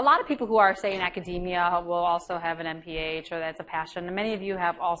 A lot of people who are, say, in academia will also have an MPH, or that's a passion. And many of you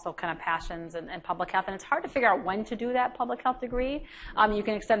have also kind of passions in public health, and it's hard to figure out when to do that public health degree. You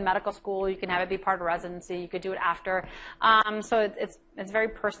can extend medical school, you can have it be part of residency, you could do it after. So it's very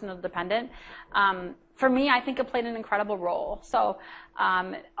personal dependent. For me, I think it played an incredible role. So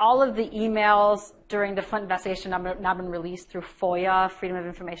all of the emails during the Flint investigation have now been released through FOIA, Freedom of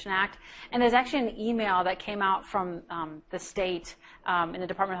Information Act. And there's actually an email that came out from the state in the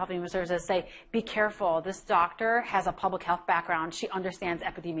Department of Health and Human Services say, be careful, this doctor has a public health background. She understands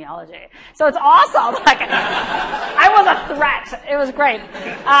epidemiology. So it's awesome. Like, I was a threat. It was great.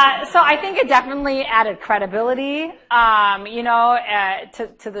 So I think it definitely added credibility,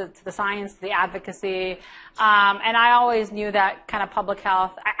 to the science, to the advocacy. And I always knew that kind of public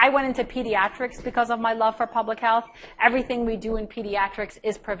health. I went into pediatrics because of my love for public health. Everything we do in pediatrics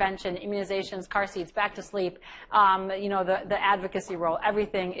is prevention, immunizations, car seats, back to sleep, the advocacy role.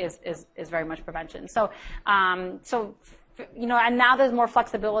 Everything is very much prevention. So, and now there's more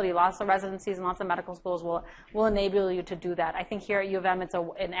flexibility. Lots of residencies and lots of medical schools will enable you to do that. I think here at U of M, it's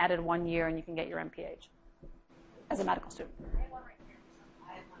an added 1 year, and you can get your MPH as a medical student.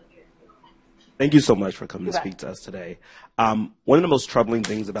 Thank you so much for coming to speak to us today. One of the most troubling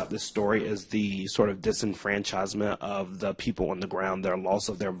things about this story is the sort of disenfranchisement of the people on the ground, their loss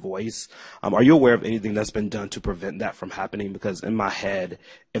of their voice. Are you aware of anything that's been done to prevent that from happening? Because in my head,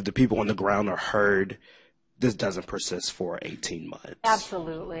 if the people on the ground are heard, this doesn't persist for 18 months.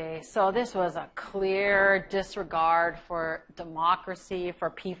 Absolutely. So this was a clear disregard for democracy,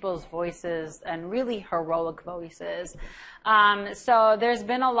 for people's voices, and really heroic voices. So there's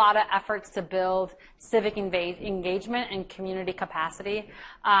been a lot of efforts to build civic engagement and community capacity.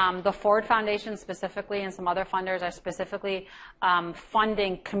 The Ford Foundation specifically and some other funders are specifically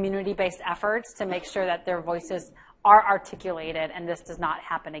funding community-based efforts to make sure that their voices are articulated and this does not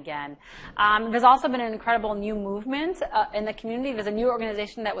happen again. There's also been an incredible new movement in the community. There's a new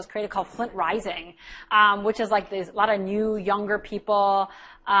organization that was created called Flint Rising, which is like there's a lot of new, younger people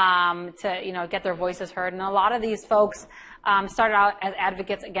to get their voices heard. And a lot of these folks started out as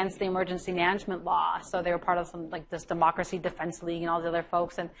advocates against the emergency management law. So they were part of some like this Democracy Defense League and all the other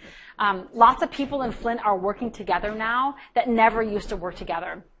folks. And lots of people in Flint are working together now that never used to work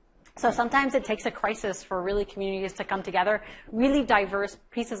together. So sometimes it takes a crisis for really communities to come together, really diverse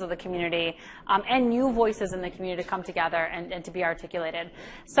pieces of the community, and new voices in the community to come together and to be articulated.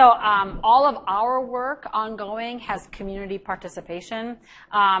 So all of our work ongoing has community participation.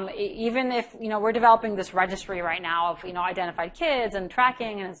 Even if, we're developing this registry right now of, identified kids and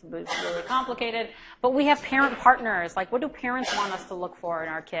tracking, and it's really complicated, but we have parent partners. Like, what do parents want us to look for in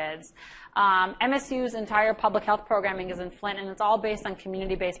our kids? MSU's entire public health programming is in Flint, and it's all based on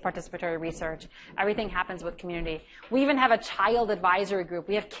community-based participatory research. Everything happens with community. We even have a child advisory group.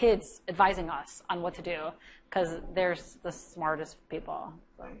 We have kids advising us on what to do because they're the smartest people.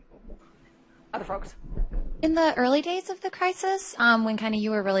 So. Other folks. In the early days of the crisis, when kind of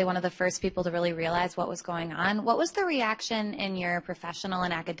you were really one of the first people to really realize what was going on, what was the reaction in your professional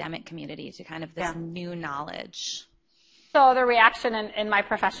and academic community to kind of this new knowledge? So the reaction in my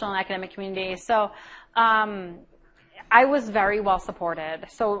professional and academic community, so I was very well supported.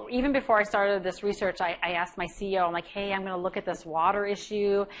 So even before I started this research, I asked my CEO, I'm like, hey, I'm going to look at this water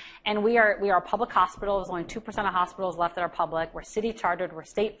issue. And we are a public hospital. There's only 2% of hospitals left that are public. We're city chartered. We're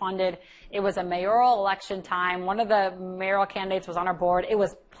state funded. It was a mayoral election time. One of the mayoral candidates was on our board. It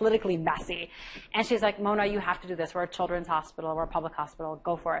was politically messy. And she's like, Mona, you have to do this. We're a children's hospital. We're a public hospital.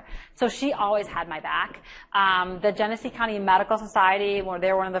 Go for it. So she always had my back. The Genesee County Medical Society,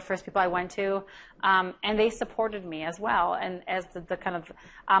 they were one of the first people I went to, and they supported me as well. And as the kind of,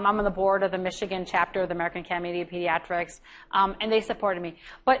 I'm on the board of the Michigan chapter of the American Academy of Pediatrics, and they supported me.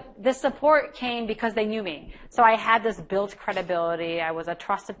 But the support came because they knew me. So I had this built credibility. I was a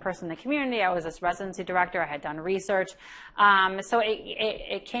trusted person in the community. I was this residency director. I had done research. So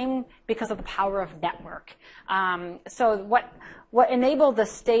it came because of the power of network. So what enabled the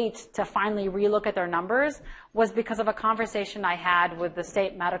state to finally relook at their numbers was because of a conversation I had with the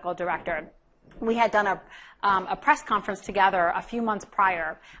state medical director. We had done a press conference together a few months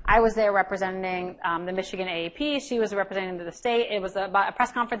prior. I was there representing the Michigan AAP. She was representing the state. It was about a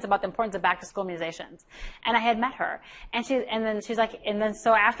press conference about the importance of back-to-school immunizations. And I had met her. And then she's like,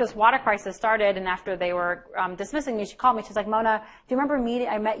 so after this water crisis started and after they were dismissing me, she called me. She's like, Mona, do you remember me?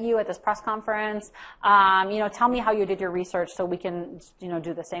 I met you at this press conference. Tell me how you did your research so we can,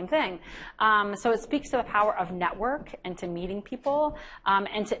 do the same thing. So it speaks to the power of network and to meeting people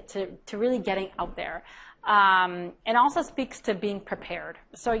and to really getting out there. It also speaks to being prepared.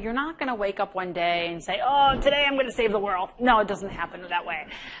 So you're not going to wake up one day and say, oh, today I'm going to save the world. No, it doesn't happen that way.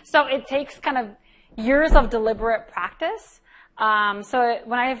 So it takes kind of years of deliberate practice. So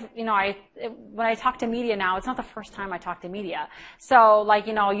when I talk to media now, it's not the first time I talk to media. So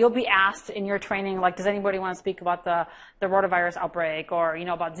you'll be asked in your training, does anybody want to speak about the rotavirus outbreak or,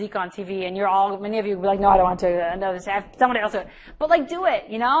 about Zika on TV? And many of you will be like, no, I don't want to. No, have somebody else do it. But do it,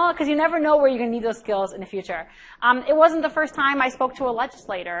 because you never know where you're going to need those skills in the future. It wasn't the first time I spoke to a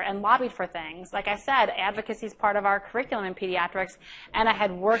legislator and lobbied for things. Like I said, advocacy is part of our curriculum in pediatrics, and I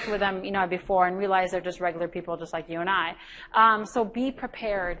had worked with them, before and realized they're just regular people just like you and I. So be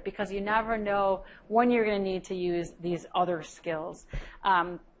prepared because you never know when you're going to need to use these other skills.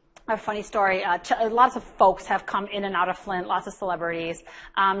 A funny story, lots of folks have come in and out of Flint, lots of celebrities.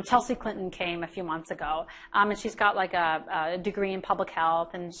 Chelsea Clinton came a few months ago, and she's got a degree in public health,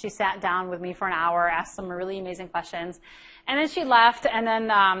 and she sat down with me for an hour, asked some really amazing questions, and then she left, and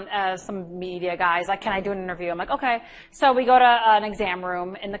then some media guys, can I do an interview? I'm like, okay. So we go to an exam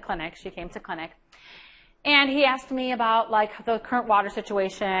room in the clinic. She came to clinic. And he asked me about the current water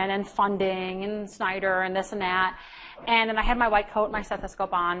situation and funding and Snyder and this and that. And then I had my white coat, my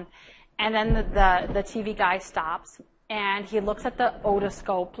stethoscope on, and then the TV guy stops and he looks at the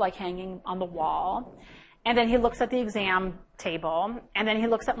otoscope like hanging on the wall, and then he looks at the exam table, and then he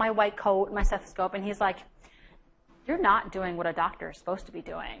looks at my white coat, my stethoscope, and he's like, "You're not doing what a doctor is supposed to be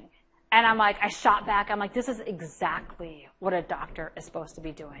doing." And I'm like, I shot back. I'm like, this is exactly what a doctor is supposed to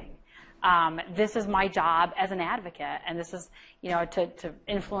be doing. This is my job as an advocate, and this is, to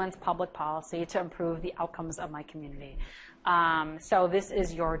influence public policy, to improve the outcomes of my community. So this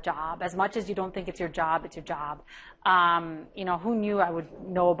is your job. As much as you don't think it's your job, it's your job. Who knew I would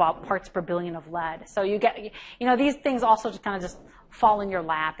know about parts per billion of lead? So you get, these things also just kind of just fall in your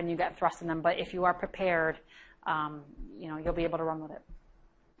lap, and you get thrust in them. But if you are prepared, you'll be able to run with it.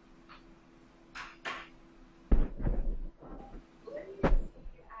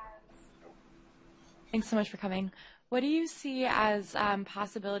 Thanks so much for coming. What do you see as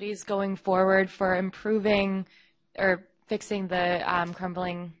possibilities going forward for improving or fixing the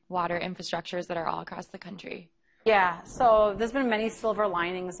crumbling water infrastructures that are all across the country? Yeah, so there's been many silver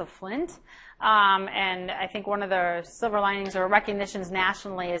linings of Flint. And I think one of the silver linings or recognitions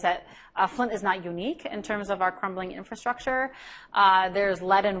nationally is that Flint is not unique in terms of our crumbling infrastructure. There's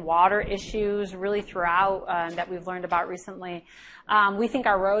lead and water issues really throughout that we've learned about recently. We think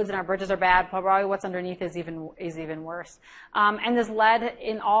our roads and our bridges are bad, but probably what's underneath is even worse. And there's lead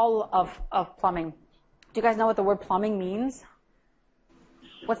in all of plumbing. Do you guys know what the word plumbing means?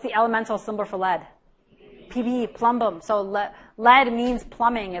 What's the elemental symbol for lead? PB, plumbum. So lead means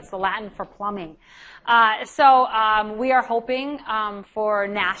plumbing. It's the Latin for plumbing. So we are hoping for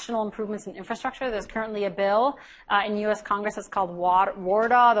national improvements in infrastructure. There's currently a bill in U.S. Congress that's called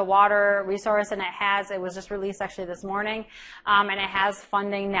WARDA, the Water Resource, and it was just released actually this morning, and it has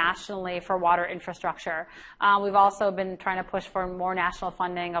funding nationally for water infrastructure. We've also been trying to push for more national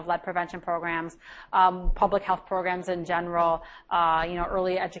funding of lead prevention programs, public health programs in general,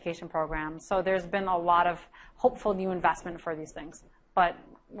 early education programs. So there's been a lot of hopeful new investment for these things. But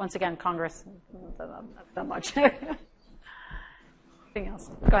once again, Congress, not that much. Anything else?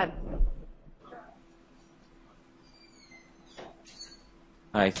 Go ahead.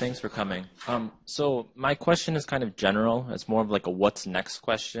 Hi, thanks for coming. So my question is kind of general. It's more of like a what's next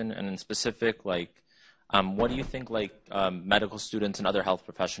question, and in specific, like, what do you think medical students and other health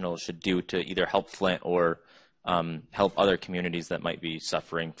professionals should do to either help Flint or help other communities that might be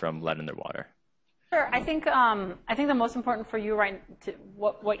suffering from lead in their water? Sure. I think the most important for you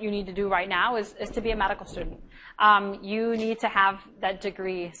what you need to do right now is to be a medical student. You need to have that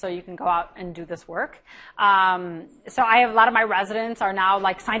degree so you can go out and do this work. So I have a lot of my residents are now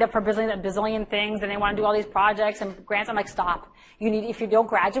signed up for a bazillion things, and they want to do all these projects and grants. I'm like, stop. If you don't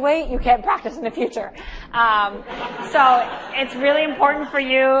graduate, you can't practice in the future. So it's really important for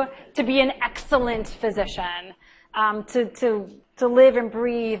you to be an excellent physician, to live and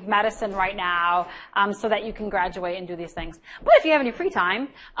breathe medicine right now, so that you can graduate and do these things. But if you have any free time,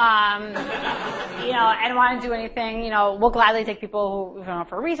 and want to do anything, we'll gladly take people who,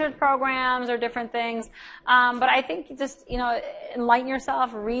 for research programs or different things. But I think just, enlighten yourself,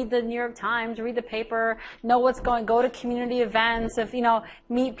 read the New York Times, read the paper, know what's go to community events,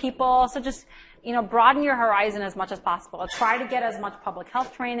 meet people. So just, broaden your horizon as much as possible. Try to get as much public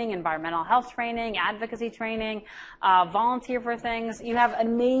health training, environmental health training, advocacy training, volunteer for things. You have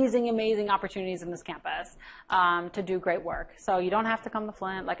amazing, amazing opportunities in this campus to do great work. So you don't have to come to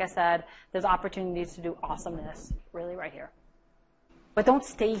Flint. Like I said, there's opportunities to do awesomeness really right here. But don't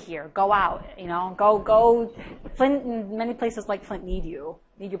stay here. Go out, go. Flint and many places like Flint need your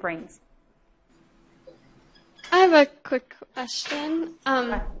brains. I have a quick question.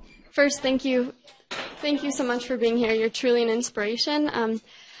 First, thank you so much for being here. You're truly an inspiration.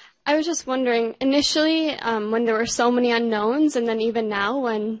 I was just wondering, initially, when there were so many unknowns, and then even now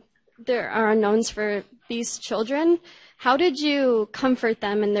when there are unknowns for these children, how did you comfort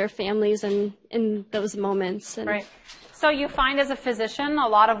them and their families in those moments? Right. So you find as a physician, a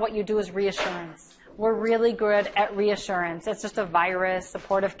lot of what you do is reassurance. We're really good at reassurance. It's just a virus,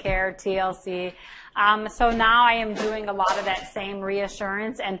 supportive care, TLC. So now I am doing a lot of that same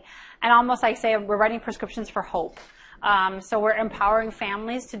reassurance, and almost I say we're writing prescriptions for hope. So we're empowering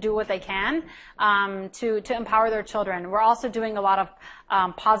families to do what they can to empower their children. We're also doing a lot of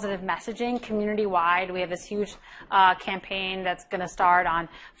positive messaging community-wide. We have this huge campaign that's going to start on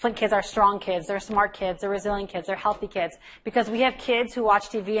Flint kids are strong kids, they're smart kids, they're resilient kids, they're healthy kids, because we have kids who watch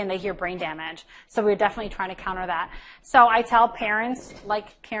TV and they hear brain damage. So we're definitely trying to counter that. So I tell parents,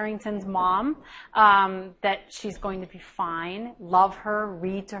 like Carrington's mom, that she's going to be fine. Love her,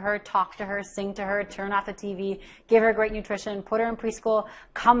 read to her, talk to her, sing to her, turn off the TV, give her great nutrition, put her in preschool,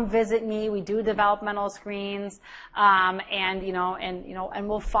 come visit me. We do developmental screens, and and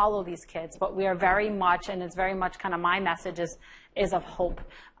we'll follow these kids. But we are very much, and it's very much kind of my message is of hope,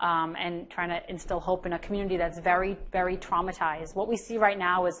 and trying to instill hope in a community that's very, very traumatized. What we see right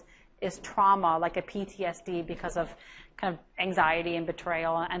now is trauma, like a PTSD, because of kind of anxiety and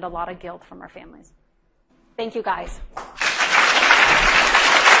betrayal and a lot of guilt from our families. Thank you, guys.